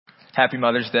Happy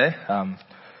Mother's Day.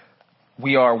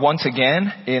 We are once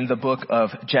again in the book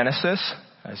of Genesis,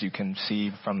 as you can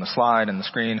see from the slide and the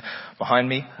screen behind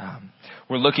me.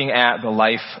 We're looking at the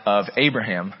life of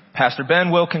Abraham. Pastor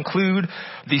Ben will conclude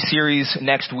the series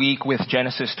next week with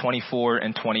Genesis 24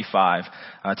 and 25.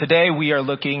 Today we are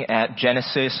looking at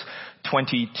Genesis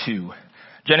 22.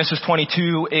 Genesis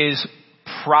 22 is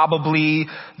probably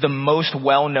the most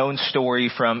well-known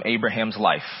story from Abraham's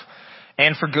life.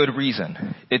 And for good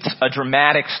reason. It's a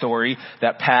dramatic story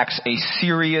that packs a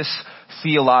serious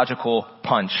theological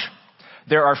punch.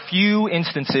 There are few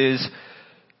instances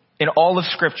in all of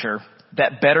Scripture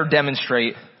that better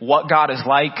demonstrate what God is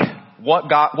like,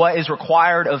 what is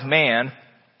required of man,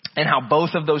 and how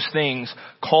both of those things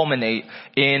culminate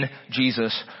in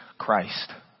Jesus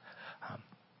Christ.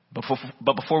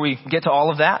 But before we get to all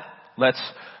of that, let's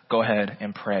go ahead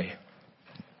and pray.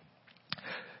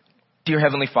 Dear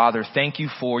Heavenly Father, thank you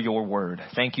for your word.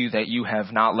 Thank you that you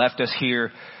have not left us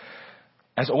here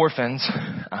as orphans,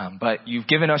 but you've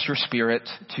given us your Spirit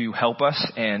to help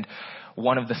us. And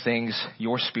one of the things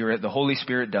your Spirit, the Holy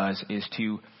Spirit, does is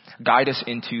to guide us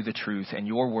into the truth, and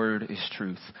your word is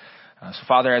truth. So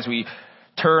Father, as we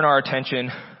turn our attention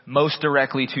most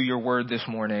directly to your word this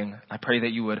morning, I pray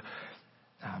that you would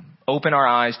open our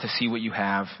eyes to see what you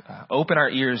have, open our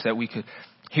ears that we could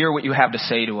hear what you have to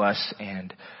say to us,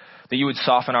 and that you would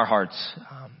soften our hearts,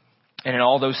 and in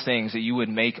all those things that you would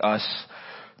make us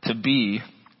to be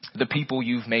the people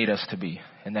you've made us to be,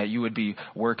 and that you would be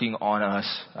working on us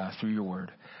through your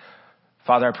word.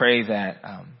 Father, I pray that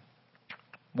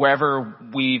wherever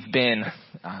we've been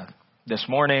this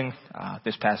morning,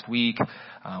 this past week,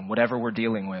 whatever we're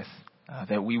dealing with,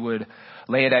 that we would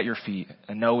lay it at your feet,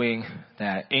 and knowing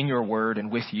that in your word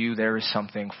and with you there is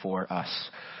something for us.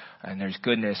 And there's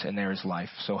goodness and there is life.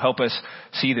 So help us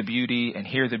see the beauty and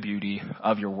hear the beauty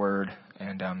of your word.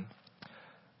 And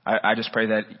I just pray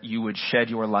that you would shed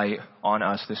your light on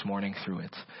us this morning through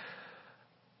it.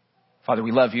 Father,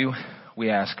 we love you.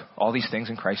 We ask all these things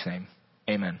in Christ's name.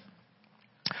 Amen.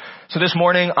 So this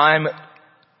morning I'm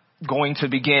going to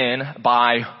begin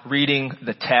by reading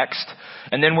the text,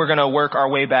 and then we're going to work our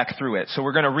way back through it. So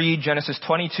we're going to read Genesis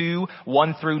 22,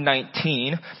 1 through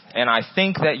 19, and I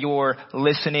think that your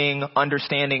listening,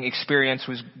 understanding experience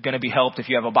was going to be helped if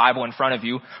you have a Bible in front of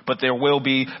you, but there will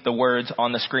be the words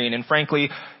on the screen. And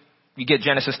frankly, you get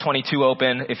Genesis 22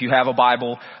 open if you have a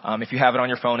Bible, if you have it on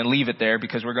your phone, and leave it there,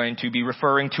 because we're going to be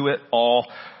referring to it all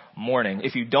morning.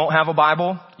 If you don't have a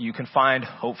Bible, you can find,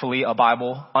 hopefully, a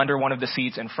Bible under one of the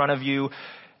seats in front of you.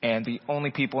 And the only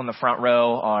people in the front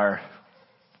row are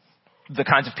the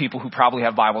kinds of people who probably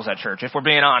have Bibles at church, if we're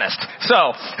being honest.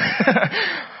 So,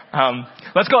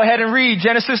 let's go ahead and read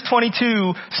Genesis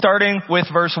 22, starting with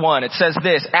verse 1. It says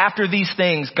this: After these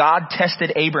things, God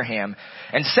tested Abraham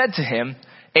and said to him,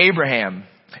 Abraham.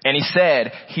 And he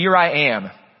said, Here I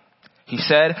am. He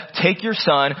said, Take your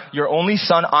son, your only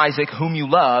son Isaac, whom you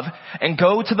love, and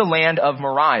go to the land of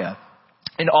Moriah,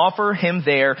 and offer him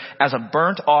there as a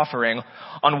burnt offering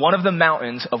on one of the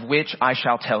mountains of which I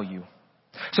shall tell you.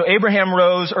 So Abraham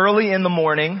rose early in the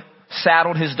morning,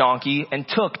 saddled his donkey, and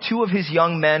took 2 of his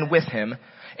young men with him,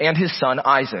 and his son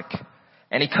Isaac.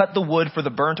 And he cut the wood for the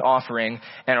burnt offering,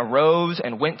 and arose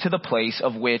and went to the place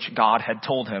of which God had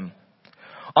told him.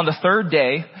 On the 3rd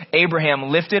day, Abraham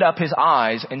lifted up his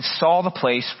eyes and saw the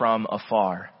place from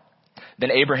afar. Then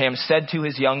Abraham said to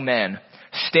his young men,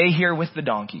 Stay here with the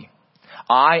donkey.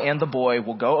 I and the boy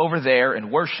will go over there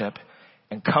and worship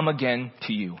and come again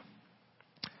to you.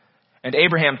 And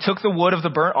Abraham took the wood of the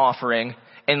burnt offering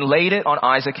and laid it on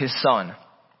Isaac his son.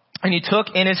 And he took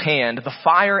in his hand the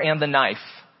fire and the knife.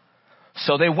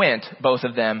 So they went, both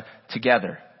of them,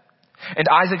 together. And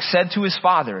Isaac said to his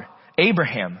father,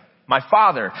 Abraham, my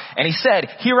father. And he said,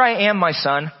 Here I am, my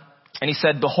son. And he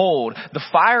said, Behold, the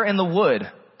fire and the wood,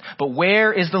 but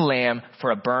where is the lamb for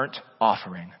a burnt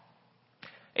offering?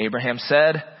 Abraham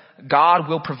said, God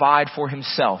will provide for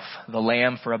himself the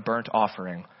lamb for a burnt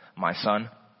offering, my son.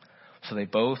 So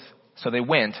they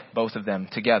went, both of them,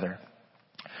 together.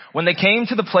 When they came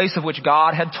to the place of which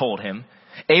God had told him,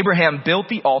 Abraham built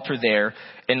the altar there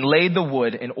and laid the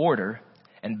wood in order,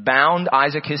 and bound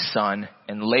Isaac his son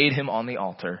and laid him on the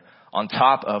altar on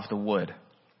top of the wood.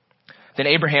 Then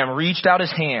Abraham reached out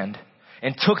his hand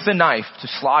and took the knife to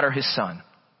slaughter his son.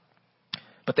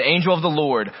 But the angel of the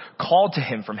Lord called to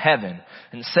him from heaven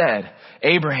and said,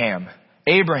 Abraham,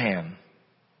 Abraham.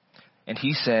 And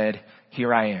he said,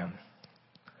 Here I am.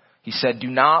 He said, Do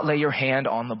not lay your hand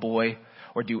on the boy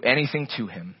or do anything to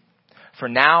him. For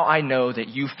now I know that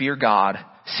you fear God,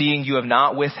 seeing you have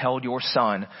not withheld your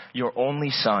son, your only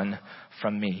son,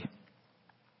 from me.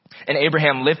 And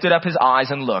Abraham lifted up his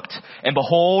eyes and looked, and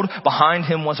behold, behind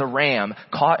him was a ram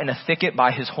caught in a thicket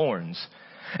by his horns.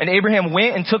 And Abraham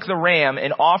went and took the ram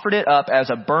and offered it up as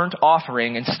a burnt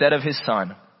offering instead of his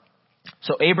son.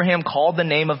 So Abraham called the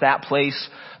name of that place,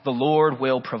 "The Lord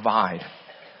will provide."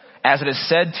 As it is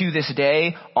said to this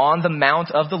day, "On the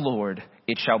mount of the Lord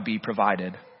it shall be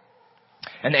provided."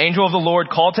 And the angel of the Lord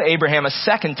called to Abraham a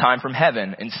second time from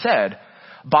heaven and said,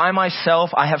 "By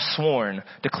myself I have sworn,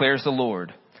 declares the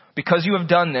Lord, because you have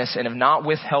done this and have not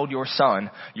withheld your son,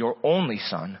 your only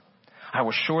son, I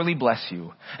will surely bless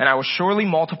you, and I will surely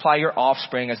multiply your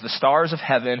offspring as the stars of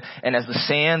heaven and as the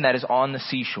sand that is on the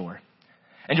seashore.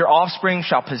 And your offspring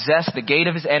shall possess the gate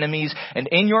of his enemies, and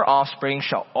in your offspring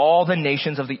shall all the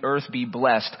nations of the earth be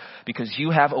blessed, because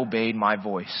you have obeyed my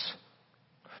voice."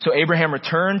 So Abraham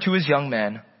returned to his young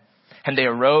men, and they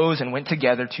arose and went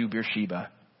together to Beersheba.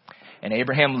 And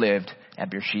Abraham lived at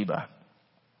Beersheba.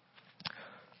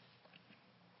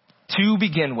 To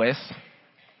begin with,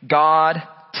 God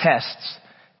tests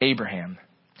Abraham.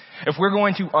 If we're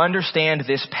going to understand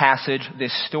this passage,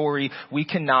 this story, we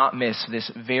cannot miss this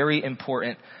very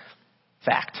important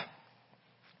fact.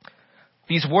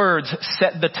 These words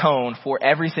set the tone for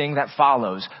everything that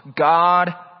follows.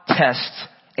 God tests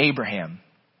Abraham.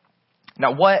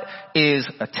 Now, what is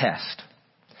a test?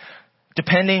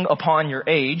 Depending upon your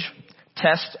age,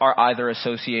 tests are either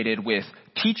associated with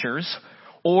teachers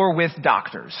or with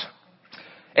doctors.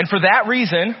 And for that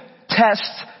reason,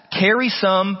 tests carry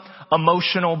some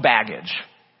emotional baggage.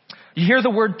 You hear the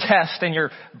word test and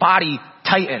your body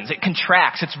tightens. It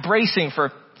contracts. It's bracing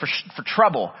for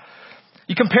trouble.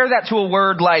 You compare that to a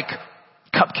word like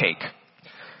cupcake.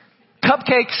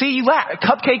 Cupcake, see, you laugh.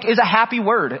 Cupcake is a happy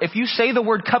word. If you say the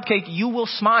word cupcake, you will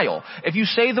smile. If you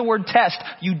say the word test,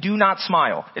 you do not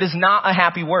smile. It is not a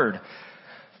happy word.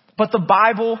 But the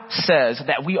Bible says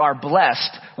that we are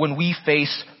blessed when we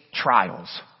face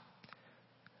trials.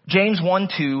 James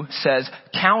 1:2 says,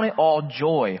 "Count it all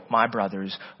joy, my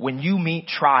brothers, when you meet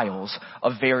trials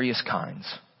of various kinds."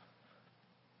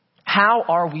 How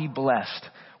are we blessed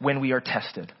when we are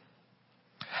tested?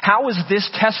 How is this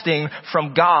testing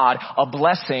from God a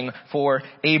blessing for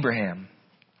Abraham?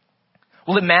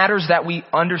 Well, it matters that we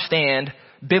understand,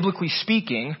 biblically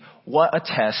speaking, what a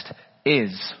test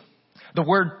is. The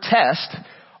word test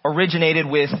originated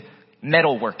with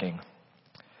metalworking.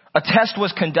 A test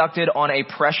was conducted on a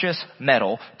precious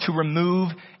metal to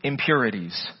remove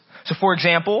impurities. So for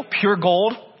example, pure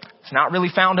gold, it's not really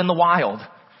found in the wild.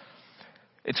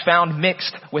 It's found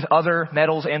mixed with other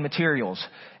metals and materials.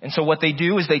 And so what they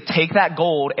do is they take that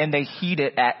gold and they heat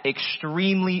it at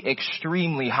extremely,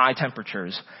 extremely high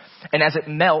temperatures. And as it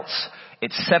melts,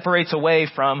 it separates away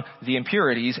from the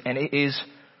impurities and it is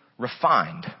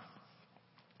refined.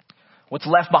 What's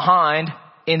left behind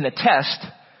in the test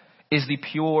is the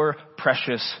pure,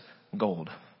 precious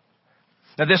gold.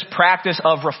 Now, this practice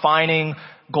of refining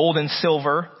gold and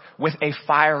silver with a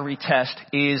fiery test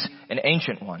is an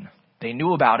ancient one. They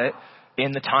knew about it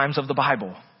in the times of the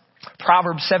Bible.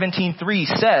 Proverbs 17:3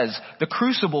 says, "The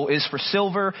crucible is for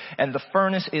silver and the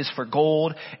furnace is for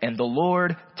gold, and the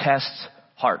Lord tests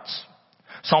hearts."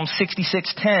 Psalm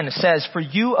 66:10 says, "For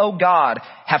you, O God,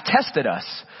 have tested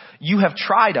us. You have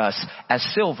tried us as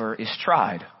silver is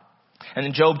tried." And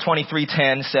then Job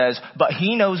 23:10 says, "But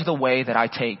he knows the way that I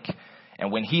take,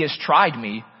 and when he has tried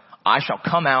me, I shall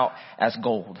come out as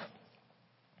gold."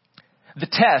 The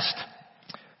test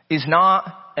is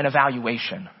not an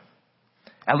evaluation,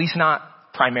 at least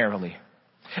not primarily.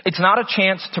 It's not a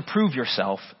chance to prove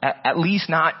yourself, at least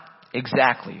not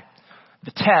exactly.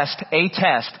 The test, a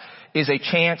test, is a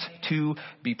chance to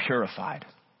be purified.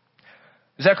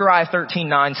 Zechariah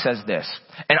 13:9 says this,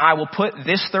 "And I will put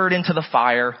this third into the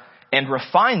fire and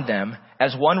refine them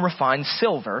as one refines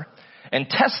silver, and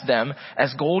test them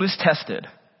as gold is tested.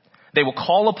 They will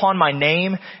call upon my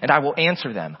name, and I will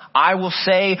answer them. I will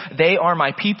say, they are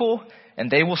my people, and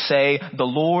they will say, the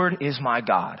Lord is my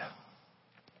God."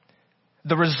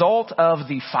 The result of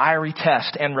the fiery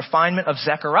test and refinement of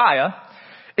Zechariah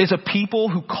is a people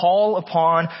who call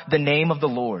upon the name of the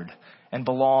Lord and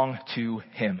belong to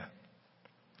him.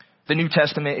 The New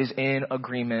Testament is in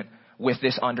agreement with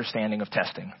this understanding of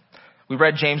testing. We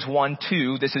read James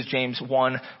 1:2. This is James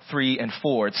 1:3 and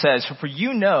 4. It says, "For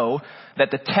you know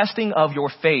that the testing of your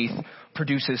faith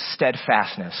produces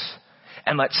steadfastness.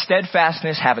 And let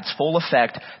steadfastness have its full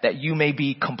effect, that you may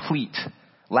be complete,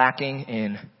 lacking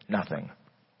in nothing."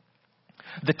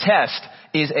 The test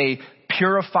is a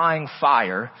purifying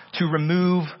fire to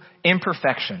remove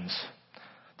imperfections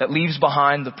that leaves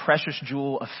behind the precious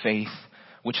jewel of faith,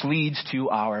 which leads to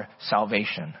our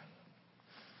salvation.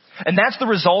 And that's the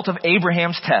result of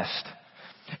Abraham's test.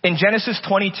 In Genesis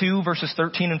 22, verses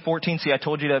 13 and 14, see, I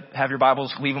told you to have your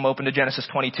Bibles, leave them open to Genesis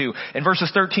 22. In verses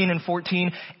 13 and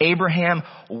 14, Abraham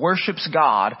worships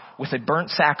God with a burnt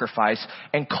sacrifice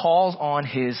and calls on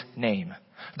his name,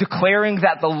 declaring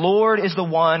that the Lord is the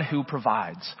one who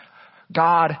provides.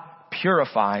 God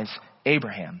purifies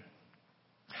Abraham.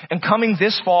 And coming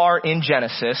this far in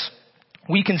Genesis,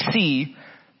 we can see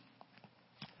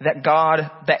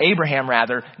that Abraham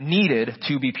needed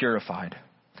to be purified.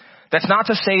 That's not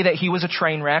to say that he was a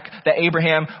train wreck, that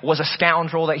Abraham was a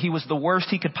scoundrel, that he was the worst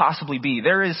he could possibly be.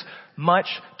 There is much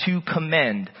to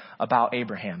commend about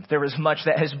Abraham. There is much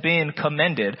that has been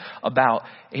commended about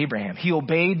Abraham. He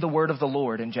obeyed the word of the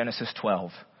Lord in Genesis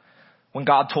 12. When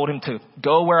God told him to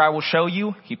go where I will show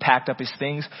you, he packed up his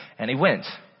things and he went.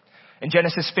 In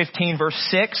Genesis 15, verse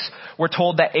 6, we're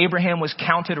told that Abraham was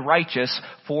counted righteous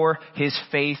for his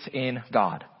faith in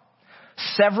God.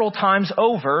 Several times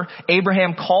over,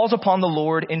 Abraham calls upon the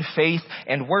Lord in faith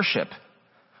and worship.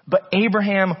 But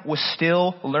Abraham was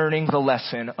still learning the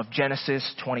lesson of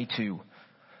Genesis 22.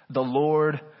 The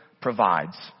Lord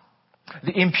provides.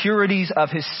 The impurities of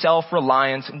his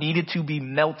self-reliance needed to be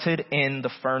melted in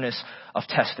the furnace of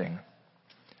testing.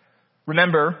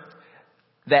 Remember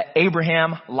that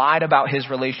Abraham lied about his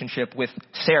relationship with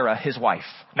Sarah, his wife.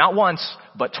 Not once,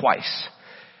 but twice.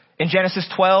 In Genesis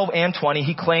 12 and 20,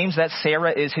 he claims that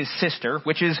Sarah is his sister,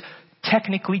 which is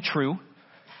technically true,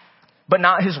 but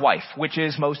not his wife, which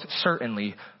is most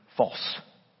certainly false.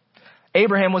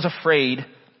 Abraham was afraid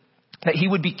that he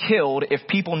would be killed if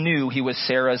people knew he was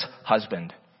Sarah's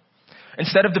husband.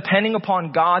 Instead of depending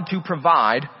upon God to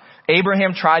provide,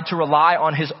 Abraham tried to rely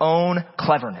on his own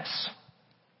cleverness.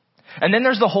 And then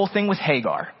there's the whole thing with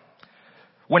Hagar.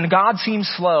 When God seemed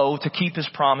slow to keep his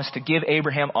promise to give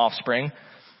Abraham offspring,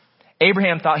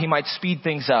 Abraham thought he might speed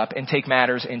things up and take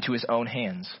matters into his own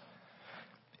hands.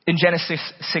 In Genesis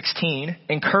 16,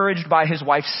 encouraged by his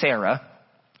wife Sarah,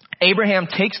 Abraham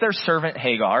takes their servant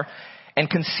Hagar and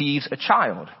conceives a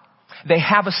child. They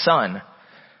have a son.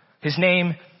 His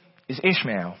name is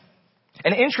Ishmael.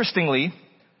 And interestingly,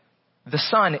 the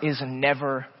son is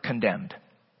never condemned.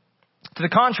 To the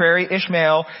contrary,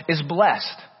 Ishmael is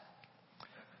blessed.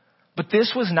 But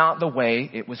this was not the way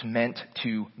it was meant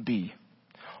to be.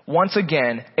 Once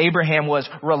again, Abraham was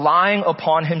relying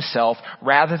upon himself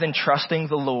rather than trusting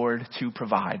the Lord to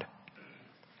provide.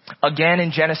 Again,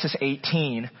 in Genesis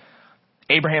 18,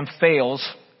 Abraham fails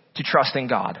to trust in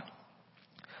God.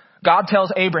 God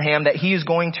tells Abraham that he is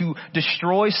going to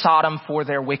destroy Sodom for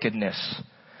their wickedness.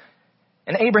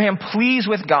 And Abraham pleads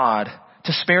with God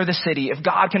to spare the city if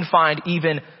God can find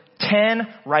even 10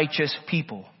 righteous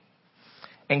people.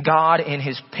 And God, in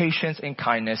his patience and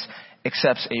kindness,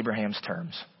 accepts Abraham's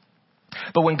terms.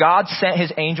 But when God sent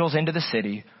his angels into the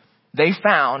city, they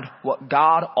found what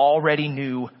God already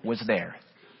knew was there.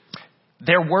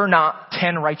 There were not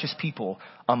 10 righteous people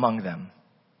among them.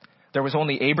 There was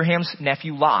only Abraham's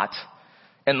nephew Lot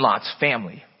and Lot's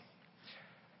family.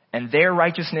 And their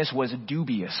righteousness was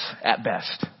dubious at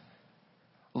best.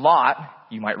 Lot,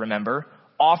 you might remember,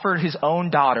 offered his own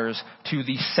daughters to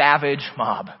the savage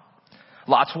mob.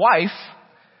 Lot's wife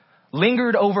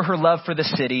lingered over her love for the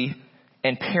city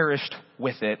and perished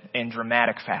with it in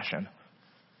dramatic fashion.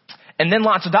 And then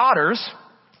Lot's daughters,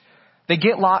 they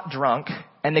get Lot drunk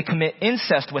and they commit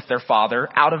incest with their father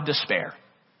out of despair.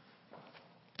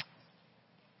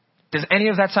 Does any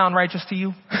of that sound righteous to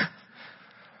you?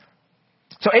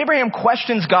 So Abraham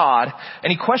questions God,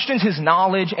 and he questions his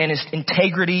knowledge and his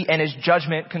integrity and his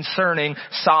judgment concerning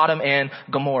Sodom and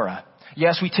Gomorrah.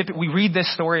 Yes, we read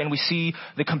this story and we see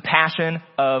the compassion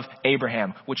of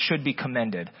Abraham, which should be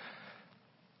commended.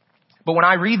 But when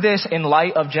I read this in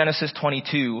light of Genesis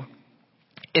 22,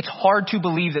 it's hard to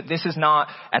believe that this is not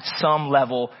at some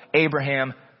level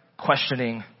Abraham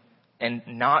questioning and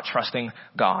not trusting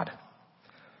God.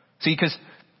 See, because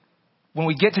when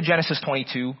we get to Genesis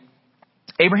 22,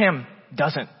 Abraham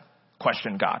doesn't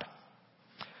question God.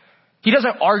 He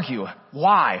doesn't argue.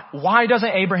 Why? Why doesn't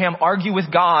Abraham argue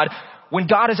with God when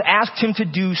God has asked him to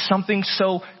do something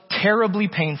so terribly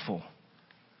painful?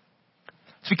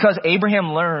 It's because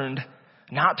Abraham learned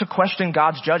not to question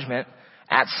God's judgment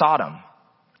at Sodom.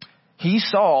 He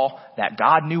saw that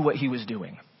God knew what he was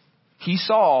doing. He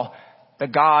saw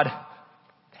that God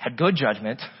had good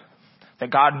judgment, that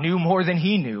God knew more than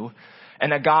he knew,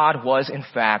 and that God was in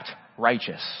fact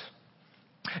righteous.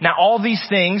 Now, all these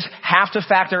things have to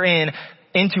factor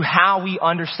into how we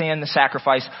understand the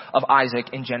sacrifice of Isaac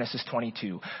in Genesis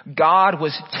 22. God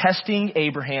was testing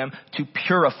Abraham to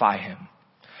purify him.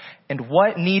 And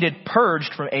what needed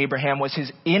purged from Abraham was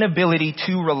his inability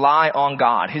to rely on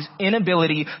God, his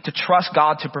inability to trust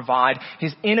God to provide,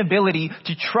 his inability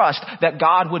to trust that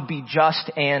God would be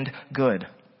just and good.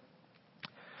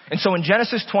 And so in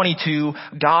Genesis 22,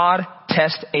 God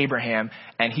tests Abraham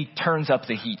and he turns up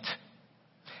the heat.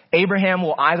 Abraham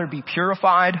will either be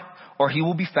purified or he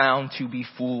will be found to be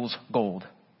fool's gold.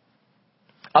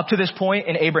 Up to this point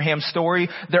in Abraham's story,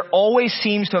 there always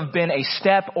seems to have been a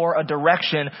step or a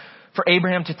direction for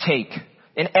Abraham to take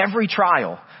in every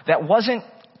trial that wasn't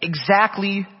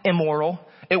exactly immoral,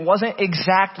 it wasn't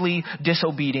exactly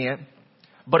disobedient,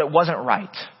 but it wasn't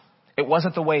right. It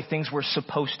wasn't the way things were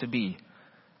supposed to be.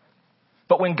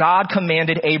 But when God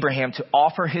commanded Abraham to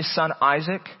offer his son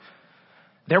Isaac,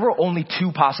 there were only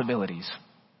two possibilities.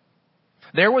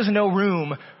 There was no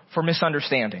room for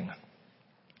misunderstanding.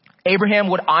 Abraham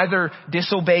would either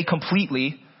disobey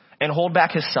completely and hold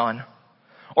back his son,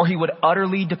 or he would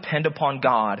utterly depend upon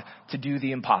God to do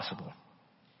the impossible.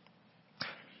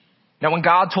 Now, when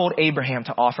God told Abraham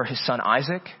to offer his son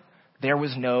Isaac, there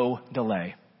was no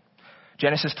delay.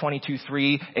 Genesis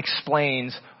 22:3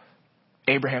 explains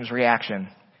Abraham's reaction.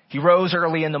 He rose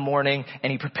early in the morning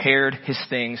and he prepared his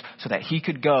things so that he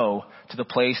could go to the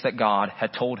place that God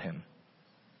had told him.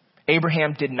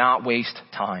 Abraham did not waste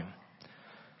time.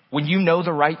 When you know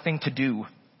the right thing to do,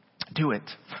 do it.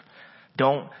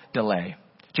 Don't delay.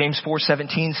 James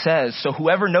 4:17 says, so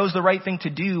whoever knows the right thing to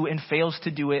do and fails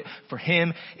to do it, for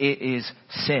him it is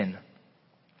sin.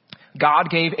 God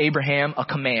gave Abraham a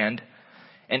command,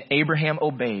 and Abraham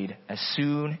obeyed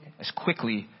as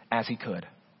quickly as he could.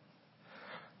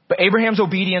 But Abraham's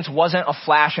obedience wasn't a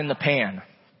flash in the pan.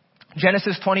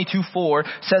 Genesis 22:4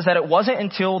 says that it wasn't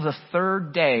until the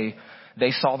third day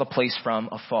they saw the place from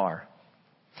afar.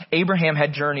 Abraham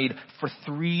had journeyed for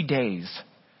 3 days,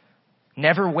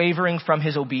 never wavering from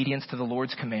his obedience to the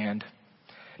Lord's command,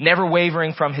 never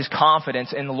wavering from his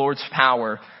confidence in the Lord's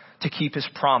power to keep his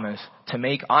promise to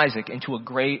make Isaac into a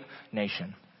great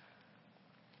nation.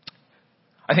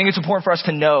 I think it's important for us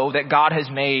to know that God has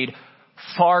made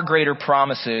far greater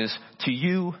promises to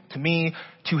you, to me,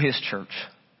 to his church.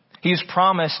 He has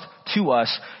promised to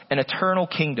us an eternal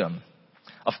kingdom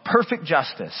of perfect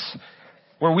justice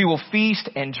where we will feast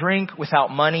and drink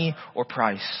without money or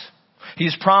price. He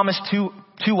has promised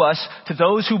to us, to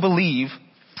those who believe,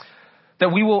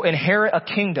 that we will inherit a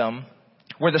kingdom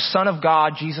where the Son of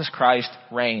God, Jesus Christ,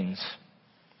 reigns.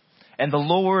 And the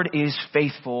Lord is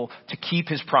faithful to keep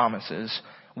his promises,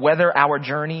 whether our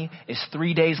journey is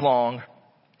 3 days long,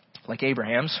 like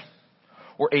Abraham's,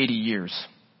 or 80 years.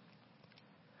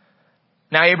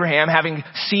 Now Abraham, having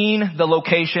seen the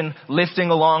location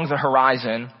lifting along the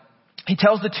horizon, he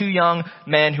tells the two young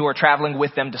men who are traveling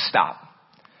with them to stop.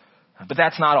 But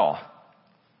that's not all.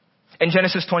 In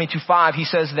Genesis 22:5, he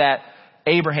says that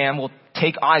Abraham will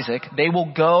take Isaac, they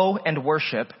will go and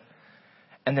worship,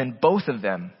 and then both of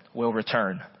them will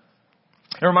return.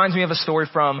 It reminds me of a story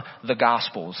from the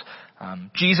Gospels.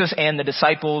 Jesus and the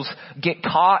disciples get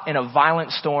caught in a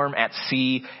violent storm at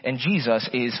sea, and Jesus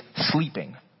is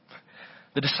sleeping.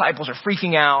 The disciples are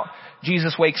freaking out.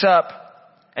 Jesus wakes up,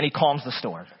 and he calms the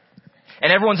storm.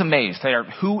 And everyone's amazed. They're,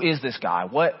 who is this guy?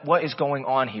 What is going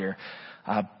on here?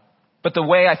 But the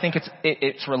way I think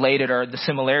it's related, or the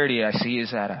similarity I see,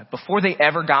 is that before they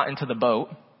ever got into the boat,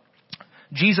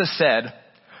 Jesus said,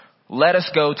 "Let us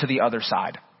go to the other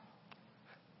side."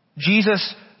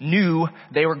 Jesus knew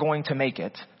they were going to make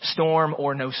it, storm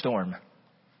or no storm.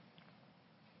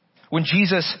 When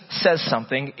Jesus says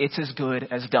something, it's as good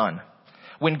as done.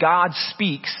 When God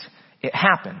speaks, it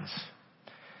happens.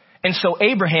 And so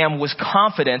Abraham was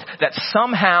confident that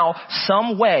somehow,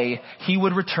 some way, he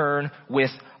would return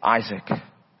with Isaac.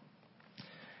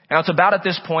 Now it's about at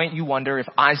this point you wonder if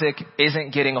Isaac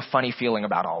isn't getting a funny feeling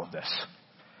about all of this.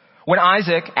 When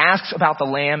Isaac asks about the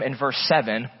lamb in verse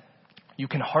 7, you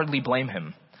can hardly blame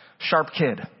him. Sharp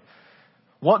kid.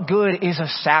 What good is a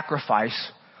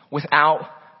sacrifice without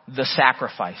the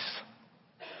sacrifice?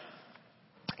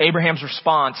 Abraham's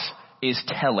response is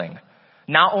telling.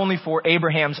 Not only for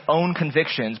Abraham's own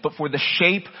convictions, but for the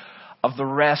shape of the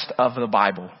rest of the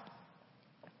Bible.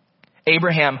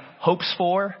 Abraham hopes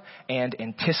for and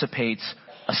anticipates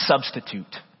a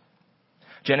substitute.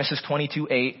 Genesis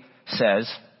 22:8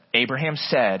 says, Abraham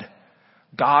said,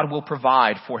 God will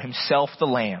provide for himself the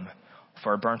lamb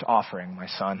for a burnt offering, my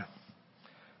son.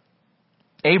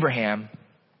 Abraham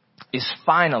is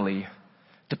finally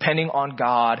depending on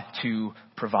God to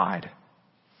provide.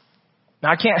 Now,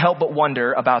 I can't help but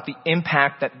wonder about the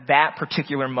impact that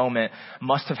particular moment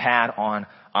must have had on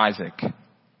Isaac.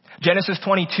 Genesis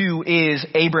 22 is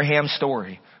Abraham's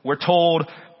story. We're told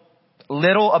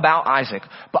little about Isaac,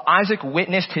 but Isaac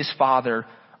witnessed his father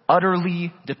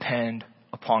utterly depend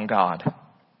upon God.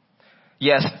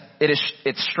 Yes,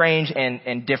 it's strange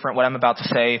and different what I'm about to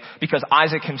say, because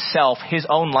Isaac himself, his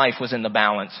own life was in the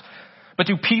balance. But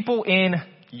do people in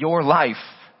your life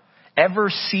ever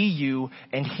see you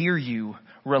and hear you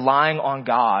relying on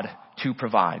God to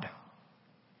provide?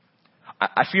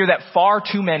 I fear that far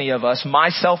too many of us,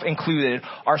 myself included,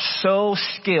 are so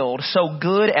skilled, so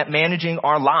good at managing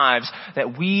our lives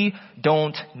that we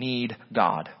don't need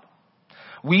God.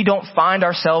 We don't find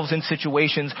ourselves in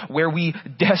situations where we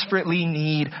desperately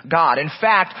need God. In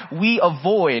fact, we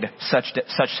avoid such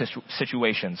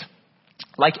situations.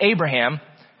 Like Abraham,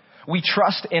 we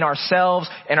trust in ourselves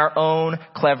and our own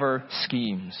clever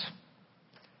schemes.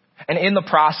 And in the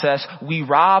process, we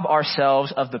rob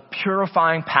ourselves of the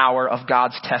purifying power of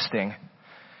God's testing.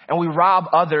 And we rob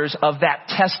others of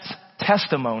that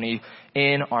testimony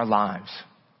in our lives.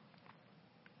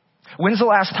 When's the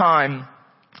last time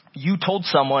you told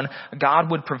someone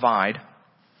God would provide,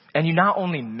 and you not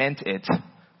only meant it,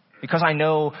 because I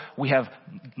know we have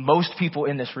most people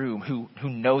in this room who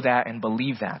know that and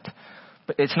believe that,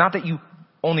 but it's not that you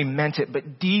only meant it,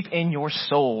 but deep in your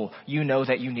soul, you know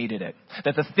that you needed it.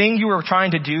 That the thing you were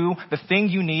trying to do, the thing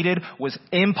you needed, was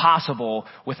impossible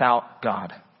without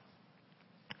God.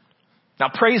 Now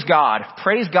praise God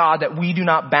that we do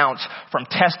not bounce from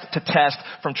test to test,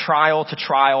 from trial to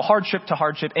trial, hardship to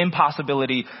hardship,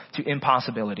 impossibility to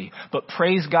impossibility. But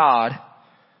praise God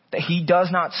that He does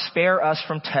not spare us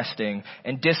from testing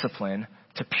and discipline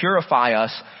to purify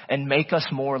us and make us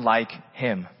more like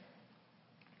Him.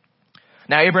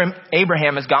 Now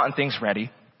Abraham has gotten things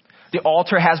ready. The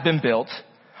altar has been built.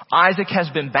 Isaac has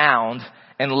been bound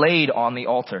and laid on the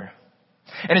altar.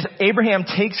 And as Abraham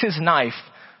takes his knife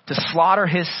to slaughter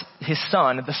his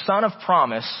son, the son of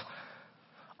promise,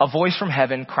 a voice from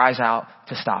heaven cries out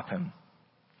to stop him.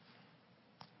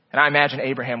 And I imagine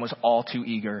Abraham was all too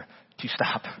eager to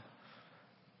stop.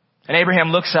 And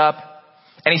Abraham looks up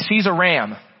and he sees a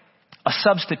ram, a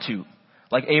substitute,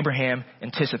 like Abraham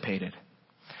anticipated.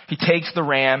 He takes the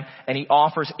ram and he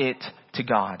offers it to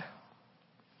God.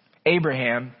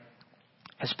 Abraham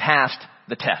has passed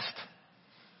the test.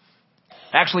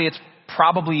 Actually, it's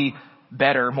probably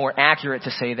better, more accurate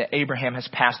to say that Abraham has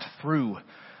passed through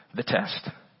the test.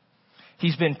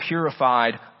 He's been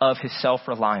purified of his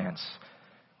self-reliance.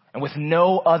 And with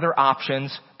no other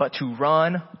options but to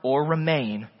run or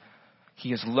remain,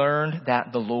 he has learned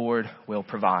that the Lord will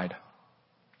provide.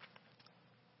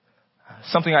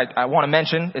 Something I want to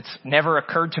mention, it's never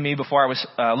occurred to me before I was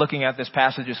looking at this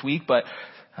passage this week, but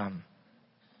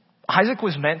Isaac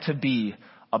was meant to be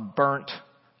a burnt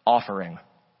offering.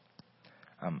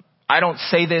 I don't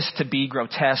say this to be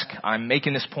grotesque. I'm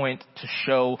making this point to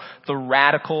show the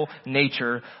radical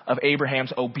nature of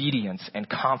Abraham's obedience and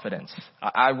confidence.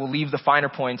 I will leave the finer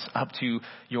points up to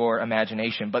your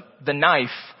imagination, but the knife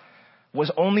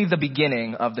was only the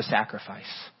beginning of the sacrifice.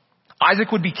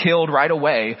 Isaac would be killed right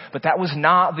away, but that was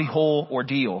not the whole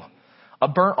ordeal. A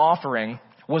burnt offering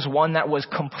was one that was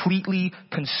completely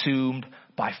consumed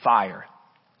by fire.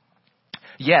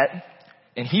 Yet,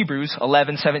 in Hebrews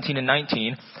 11, 17, and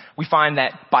 19, we find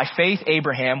that by faith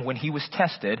Abraham, when he was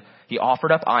tested, he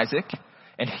offered up Isaac,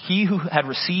 and he who had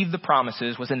received the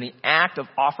promises was in the act of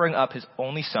offering up his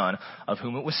only son, of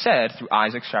whom it was said, through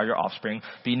Isaac shall your offspring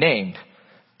be named.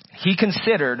 He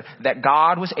considered that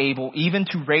God was able even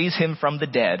to raise him from the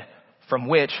dead, from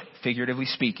which, figuratively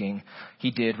speaking, he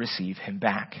did receive him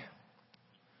back.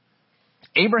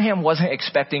 Abraham wasn't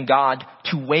expecting God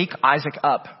to wake Isaac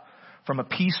up from a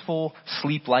peaceful,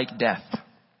 sleep-like death.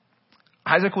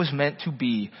 Isaac was meant to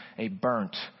be a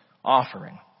burnt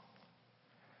offering.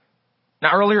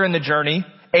 Now, earlier in the journey,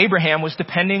 Abraham was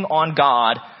depending on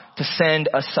God to send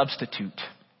a substitute.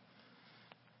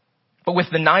 But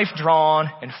with the knife drawn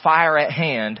and fire at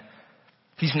hand,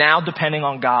 he's now depending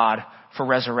on God for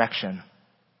resurrection.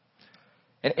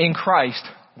 And in Christ,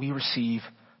 we receive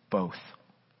both.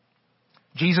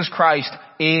 Jesus Christ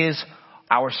is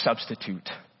our substitute.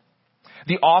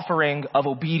 The offering of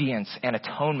obedience and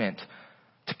atonement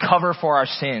to cover for our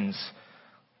sins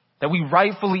that we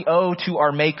rightfully owe to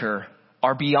our Maker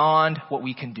are beyond what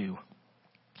we can do.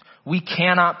 We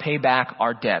cannot pay back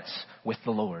our debts with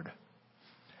the Lord.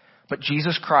 But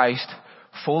Jesus Christ,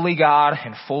 fully God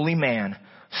and fully man,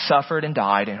 suffered and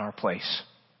died in our place.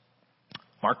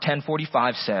 Mark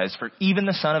 10:45 says, "For even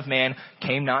the Son of Man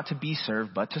came not to be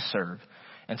served, but to serve,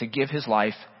 and to give his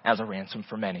life as a ransom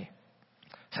for many."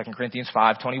 2 Corinthians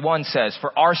 5:21 says,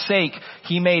 "For our sake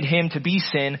he made him to be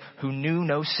sin who knew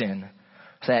no sin,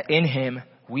 so that in him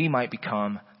we might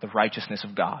become the righteousness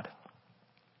of God."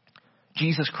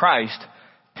 Jesus Christ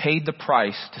paid the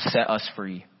price to set us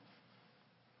free.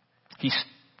 He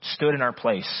stood in our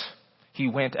place. He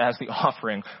went as the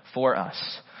offering for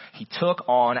us. He took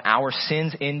on our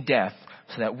sins in death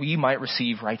so that we might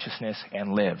receive righteousness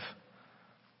and live.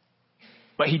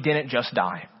 But he didn't just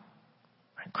die.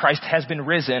 Christ has been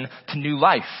risen to new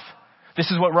life. This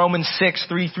is what Romans 6,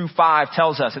 3-5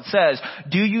 tells us. It says,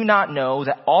 "Do you not know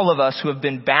that all of us who have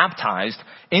been baptized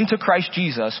into Christ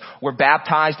Jesus were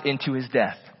baptized into his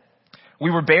death? We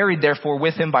were buried, therefore,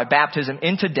 with him by baptism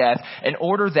into death, in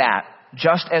order that,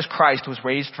 just as Christ was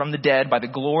raised from the dead by the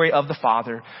glory of the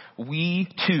Father, we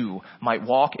too might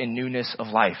walk in newness of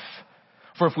life.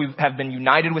 For if we have been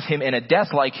united with him in a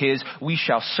death like his, we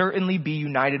shall certainly be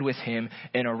united with him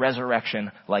in a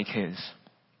resurrection like his."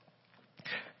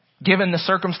 Given the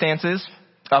circumstances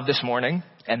of this morning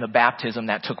and the baptism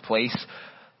that took place,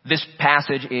 this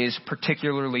passage is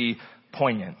particularly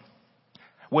poignant.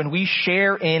 When we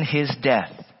share in his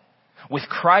death, with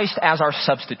Christ as our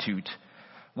substitute,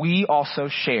 we also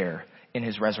share in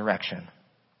his resurrection.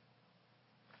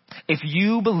 If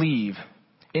you believe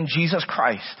in Jesus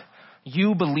Christ,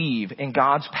 you believe in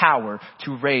God's power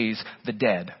to raise the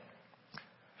dead.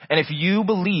 And if you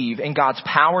believe in God's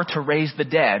power to raise the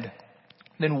dead,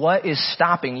 then what is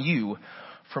stopping you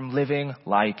from living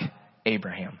like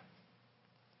Abraham?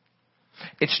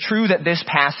 It's true that this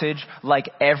passage, like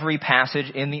every passage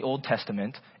in the Old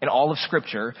Testament, in all of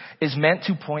Scripture, is meant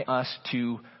to point us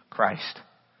to Christ.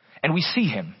 And we see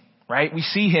him, right? We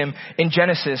see him in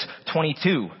Genesis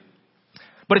 22.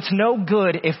 But it's no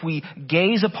good if we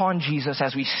gaze upon Jesus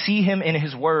as we see him in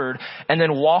his word and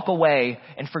then walk away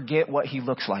and forget what he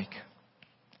looks like.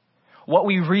 What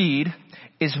we read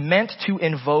is meant to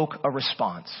invoke a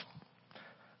response.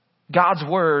 God's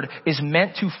word is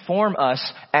meant to form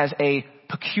us as a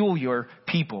peculiar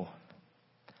people.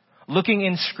 Looking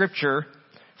in Scripture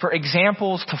for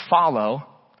examples to follow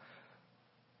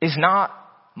is not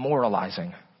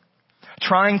moralizing.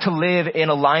 Trying to live in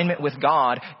alignment with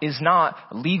God is not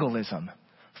legalism.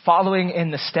 Following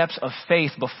in the steps of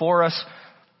faith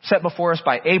set before us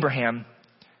by Abraham,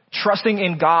 trusting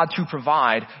in God to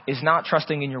provide is not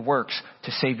trusting in your works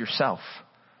to save yourself.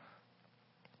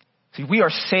 See, we are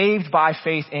saved by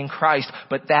faith in Christ,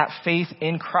 but that faith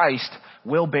in Christ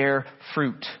will bear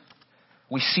fruit.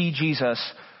 We see Jesus,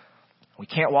 we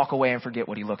can't walk away and forget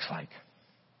what he looks like.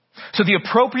 So the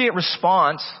appropriate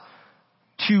response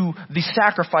to the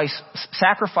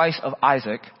sacrifice of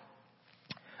Isaac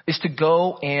is to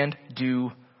go and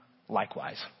do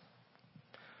likewise.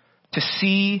 To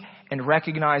see and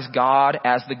recognize God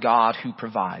as the God who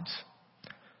provides,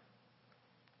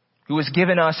 who has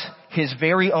given us his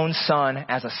very own son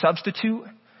as a substitute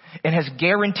and has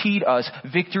guaranteed us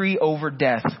victory over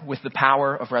death with the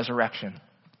power of resurrection.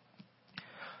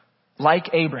 Like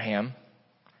Abraham,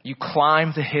 you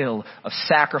climb the hill of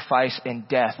sacrifice and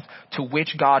death to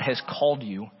which God has called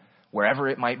you, wherever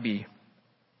it might be.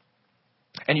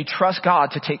 And you trust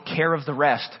God to take care of the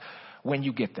rest when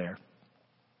you get there.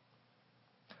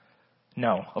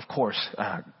 No, of course,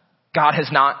 God has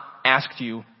not asked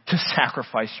you to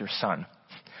sacrifice your son.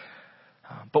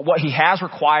 But what he has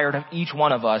required of each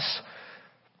one of us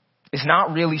is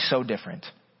not really so different.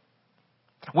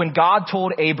 When God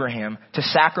told Abraham to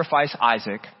sacrifice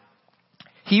Isaac,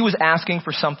 he was asking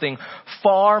for something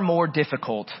far more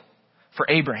difficult for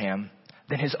Abraham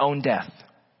than his own death.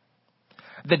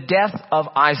 The death of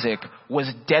Isaac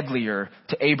was deadlier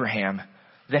to Abraham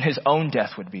than his own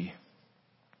death would be.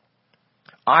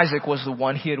 Isaac was the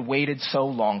one he had waited so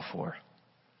long for.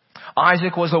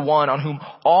 Isaac was the one on whom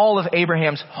all of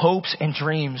Abraham's hopes and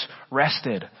dreams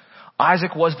rested.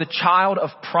 Isaac was the child of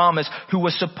promise who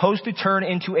was supposed to turn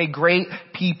into a great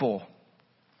people.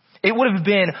 It would have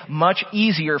been much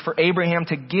easier for Abraham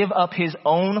to give up his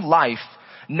own life,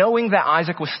 knowing that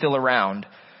Isaac was still around,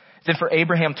 than for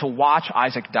Abraham to watch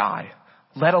Isaac die,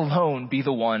 let alone be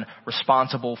the one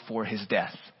responsible for his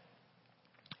death.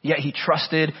 Yet he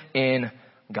trusted in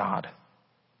God.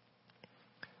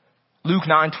 Luke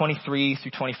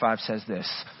 9:23-25 says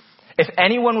this: "If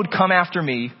anyone would come after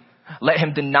me, let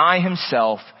him deny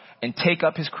himself and take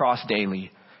up his cross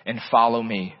daily and follow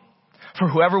me. For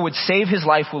whoever would save his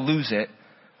life will lose it,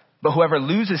 but whoever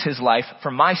loses his life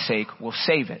for my sake will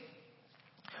save it.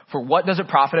 For what does it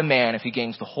profit a man if he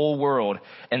gains the whole world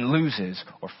and loses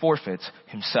or forfeits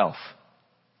himself?"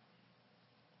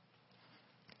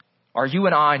 Are you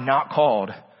and I not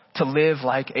called to live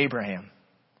like Abraham?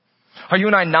 Are you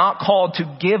and I not called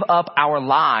to give up our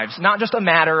lives, not just a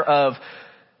matter of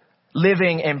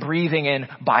living and breathing and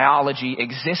biology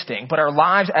existing, but our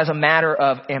lives as a matter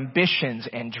of ambitions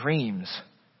and dreams?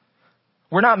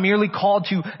 We're not merely called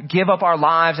to give up our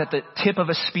lives at the tip of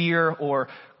a spear or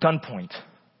gunpoint,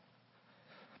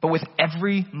 but with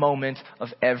every moment of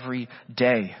every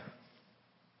day.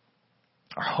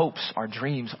 Our hopes, our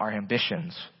dreams, our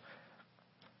ambitions.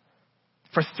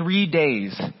 For 3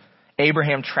 days,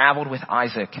 Abraham traveled with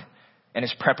Isaac and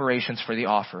his preparations for the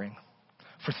offering.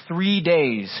 For 3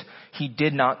 days, he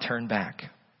did not turn back.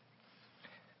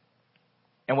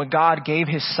 And when God gave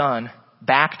his son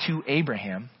back to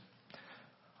Abraham,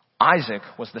 Isaac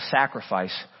was the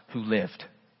sacrifice who lived.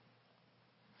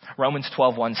 Romans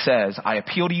 12:1 says, I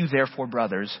appeal to you therefore,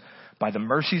 brothers, by the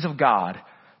mercies of God,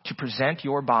 to present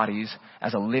your bodies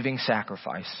as a living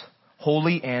sacrifice,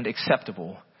 holy and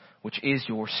acceptable, which is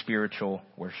your spiritual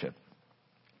worship.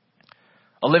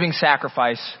 A living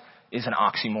sacrifice is an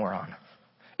oxymoron.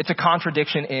 It's a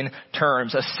contradiction in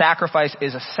terms. A sacrifice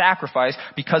is a sacrifice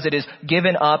because it is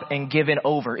given up and given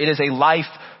over. It is a life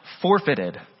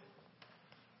forfeited.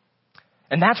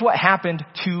 And that's what happened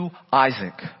to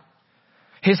Isaac.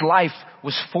 His life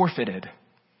was forfeited.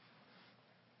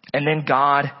 And then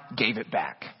God gave it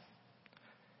back.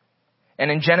 And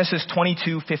in Genesis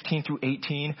 22:15 through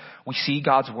 18, we see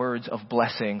God's words of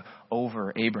blessing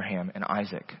over Abraham and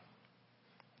Isaac.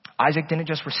 Isaac didn't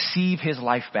just receive his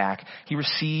life back, he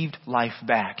received life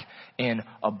back in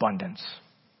abundance.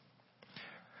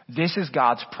 This is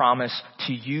God's promise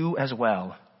to you as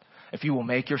well, if you will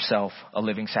make yourself a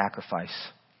living sacrifice.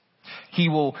 He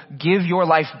will give your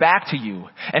life back to you,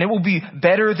 and it will be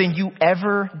better than you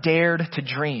ever dared to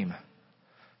dream.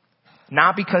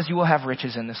 Not because you will have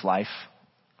riches in this life,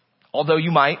 although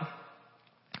you might.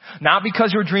 Not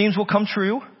because your dreams will come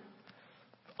true,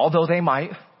 although they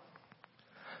might.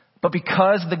 But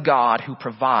because the God who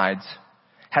provides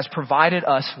has provided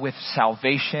us with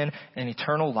salvation and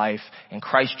eternal life in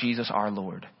Christ Jesus our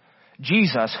Lord.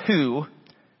 Jesus who,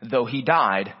 though he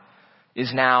died,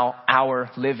 is now our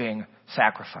living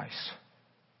sacrifice.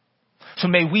 So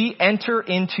may we enter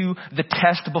into the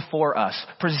test before us,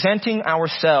 presenting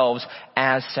ourselves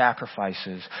as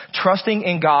sacrifices, trusting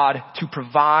in God to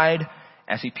provide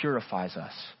as he purifies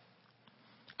us,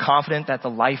 confident that the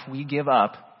life we give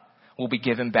up will be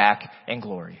given back in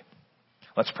glory.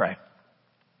 Let's pray.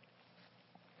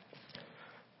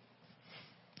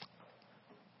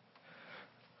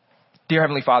 Dear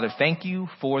Heavenly Father, thank you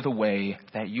for the way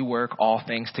that you work all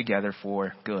things together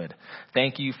for good.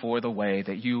 Thank you for the way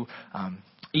that you,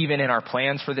 even in our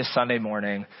plans for this Sunday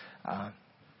morning,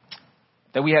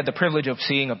 that we had the privilege of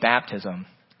seeing a baptism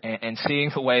and seeing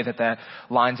the way that that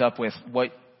lines up with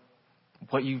what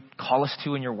you call us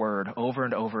to in your word over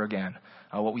and over again.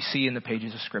 What we see in the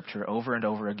pages of Scripture over and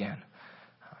over again.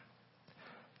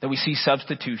 That we see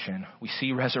substitution, we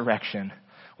see resurrection,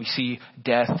 we see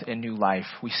death and new life.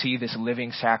 We see this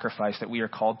living sacrifice that we are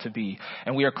called to be.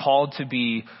 And we are called to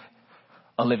be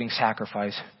a living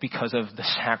sacrifice because of the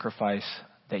sacrifice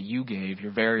that you gave,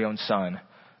 your very own Son,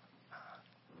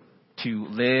 to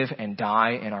live and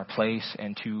die in our place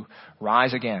and to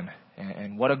rise again.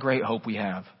 And what a great hope we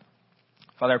have.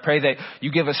 Father, I pray that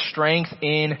you give us strength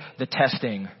in the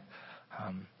testing.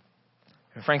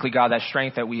 And frankly, God, that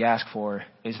strength that we ask for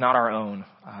is not our own,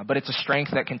 but it's a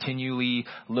strength that continually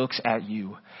looks at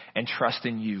you and trusts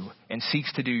in you and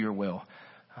seeks to do your will,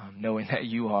 knowing that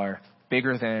you are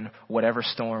bigger than whatever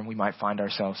storm we might find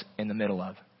ourselves in the middle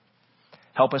of.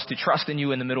 Help us to trust in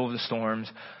you in the middle of the storms.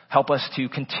 Help us to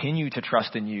continue to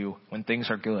trust in you when things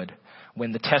are good,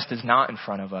 when the test is not in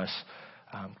front of us.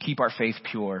 Keep our faith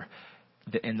pure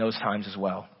in those times as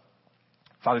well.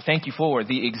 Father, thank you for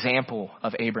the example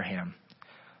of Abraham.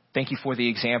 Thank you for the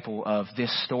example of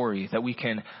this story that we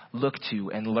can look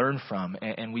to and learn from,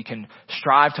 and we can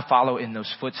strive to follow in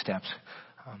those footsteps.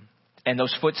 And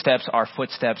those footsteps are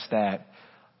footsteps that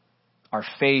are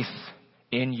faith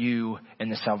in you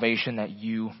and the salvation that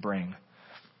you bring.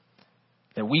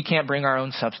 That we can't bring our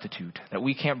own substitute, that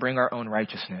we can't bring our own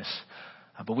righteousness,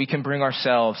 but we can bring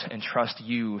ourselves and trust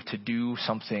you to do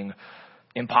something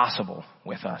impossible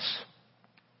with us.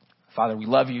 Father, we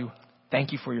love you.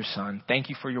 Thank you for your Son. Thank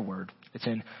you for your word. It's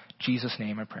in Jesus'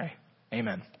 name I pray.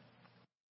 Amen.